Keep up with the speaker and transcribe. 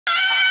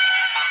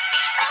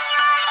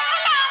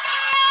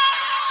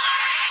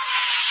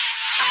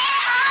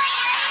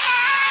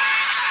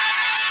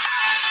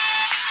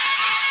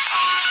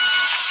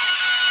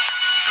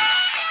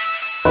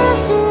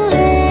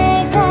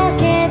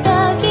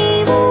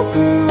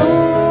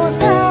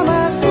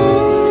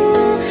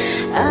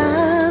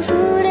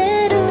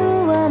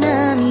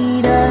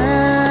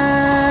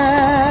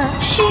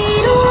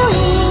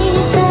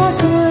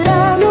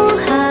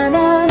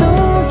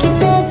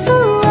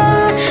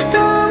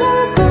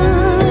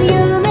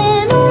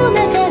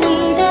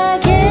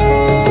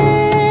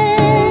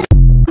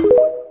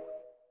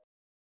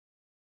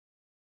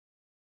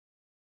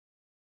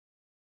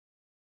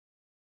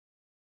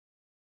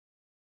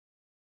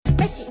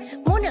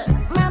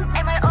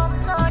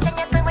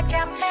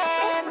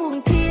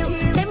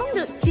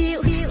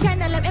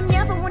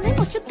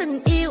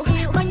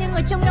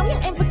trông ngóng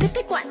nhưng em vẫn cứ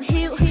thấy quạnh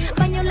hiu.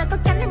 Bao nhiêu là có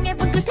cánh anh nghe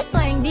vẫn cứ thấy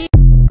toàn đi.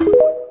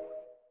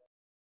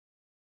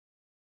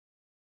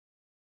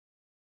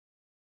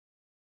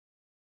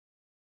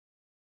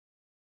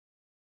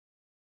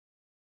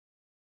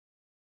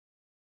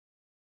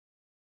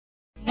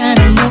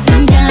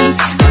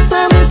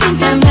 Apa mungkin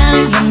karena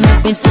yang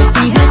lebih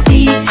sakit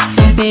hati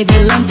sampai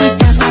bilang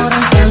kita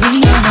orang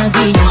kalian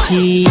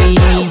benci.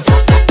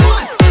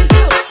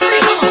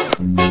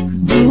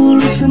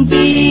 Dulu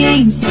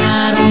sempit,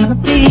 sekarang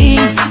lebih.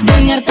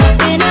 Dengar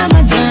tapi nama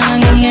jangan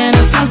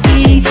ngerasa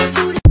sakit.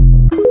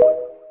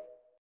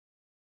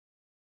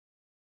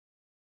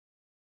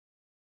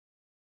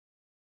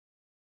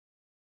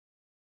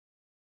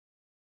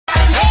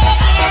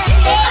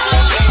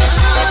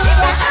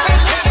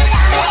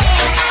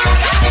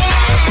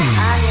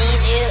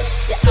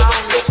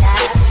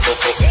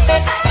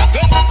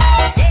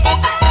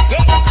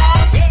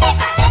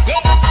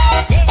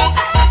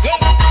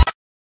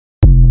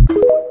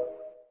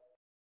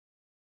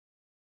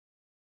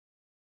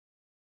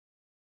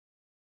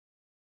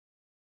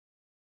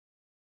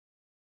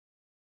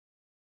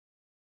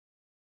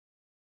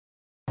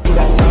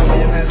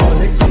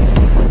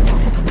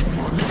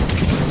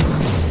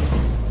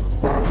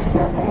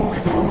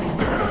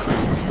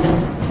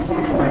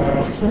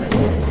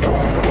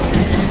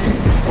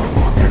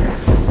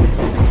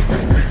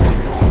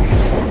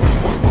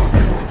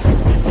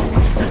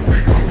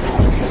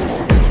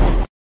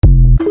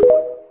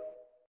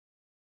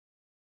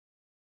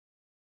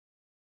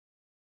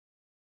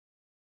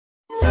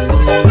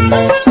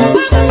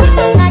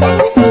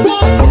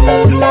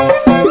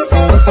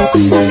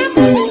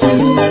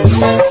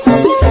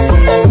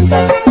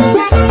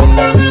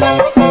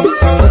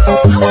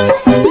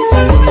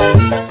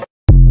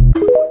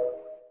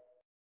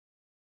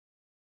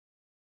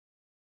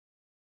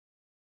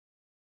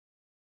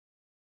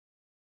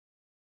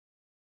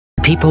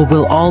 People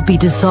will all be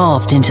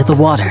dissolved into the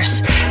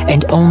waters,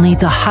 and only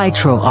the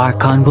Hydro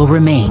Archon will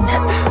remain,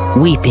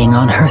 weeping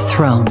on her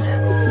throne.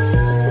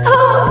 So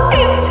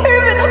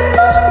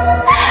interminable.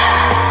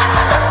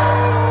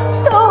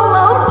 So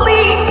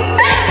lonely.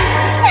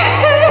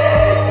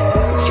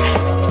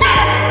 Just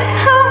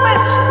how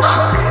much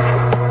longer?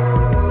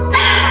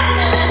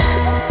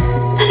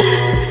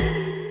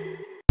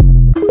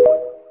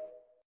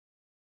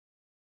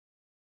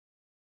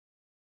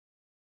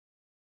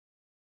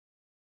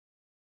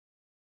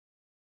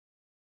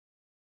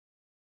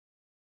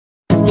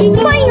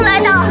欢迎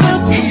来到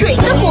水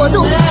的国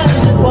度。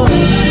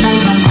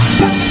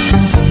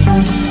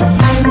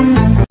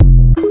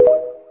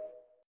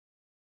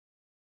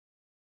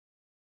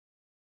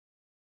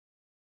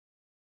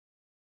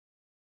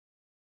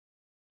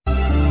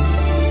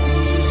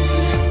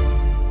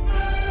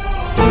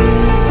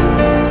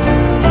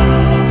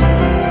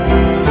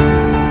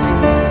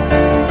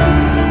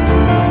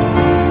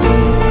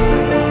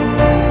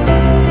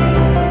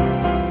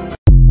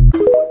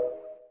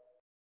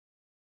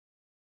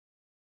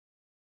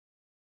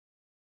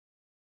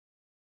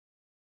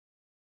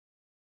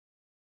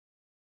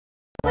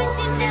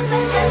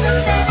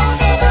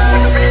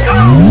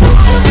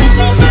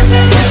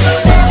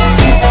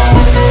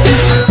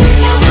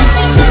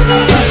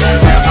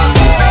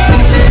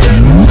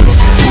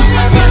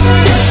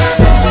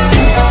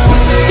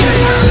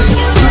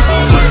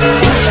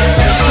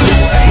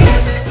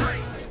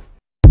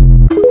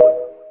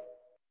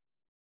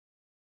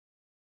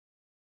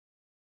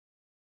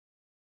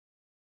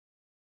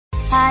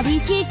あり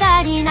き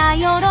たりな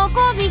喜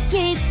び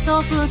きっ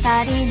と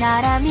二人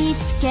なら見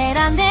つけ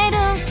られる。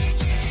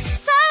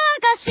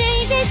探し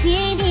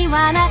日々に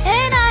笑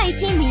えない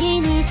君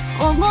に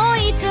思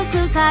いつ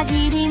く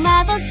限り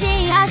まどし明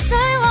日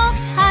を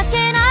明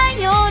けな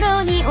い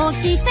夜に落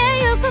ちて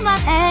ゆく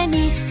前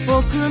に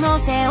僕の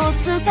手を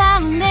掴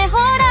んでほ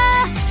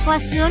ら忘れ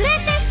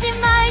てし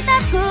まいた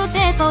く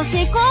て閉じ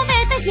込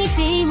めた日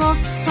々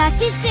も抱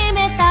きし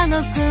めた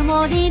ぬく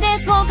もりで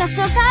溶かす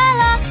か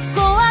ら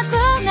怖く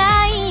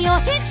ないよ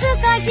いつ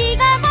か日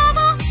が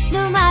昇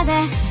るま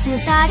で二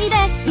人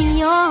でい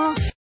よう。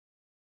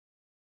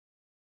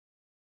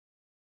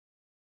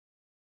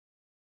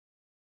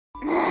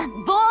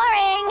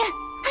Boring!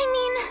 I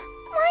mean,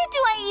 why do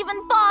I even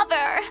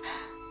bother?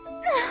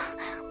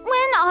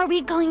 When are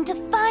we going to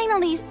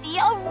finally see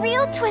a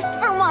real twist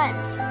for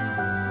once?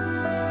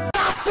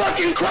 Stop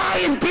fucking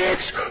crying,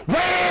 bitch!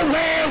 Where?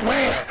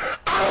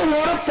 I don't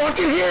wanna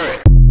fucking hear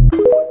it!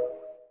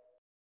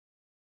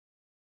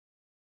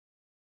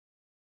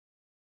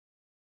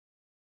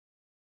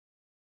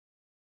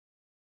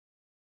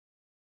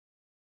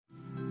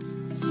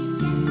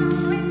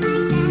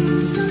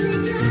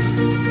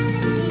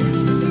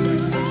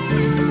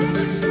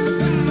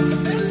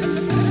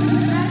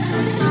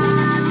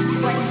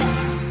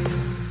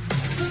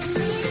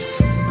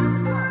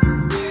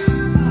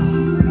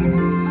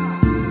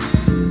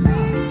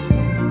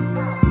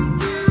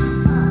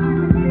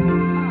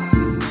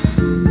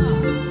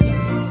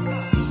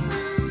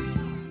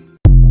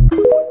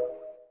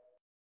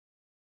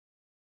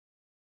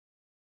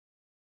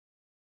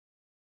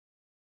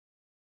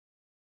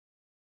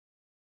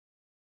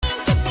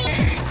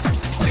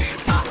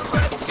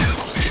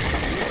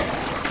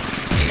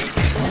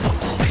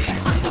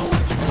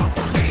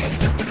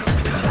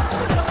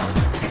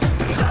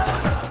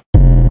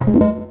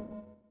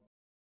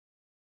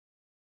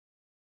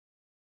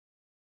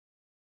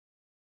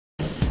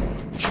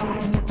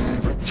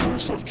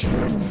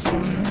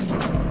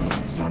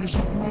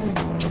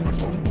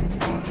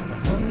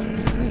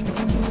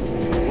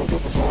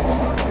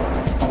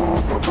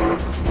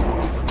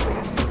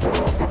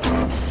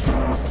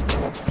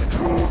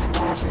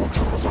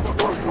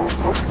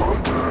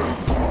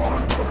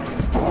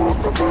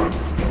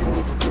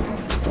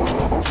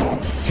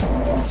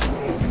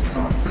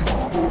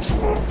 once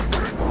more.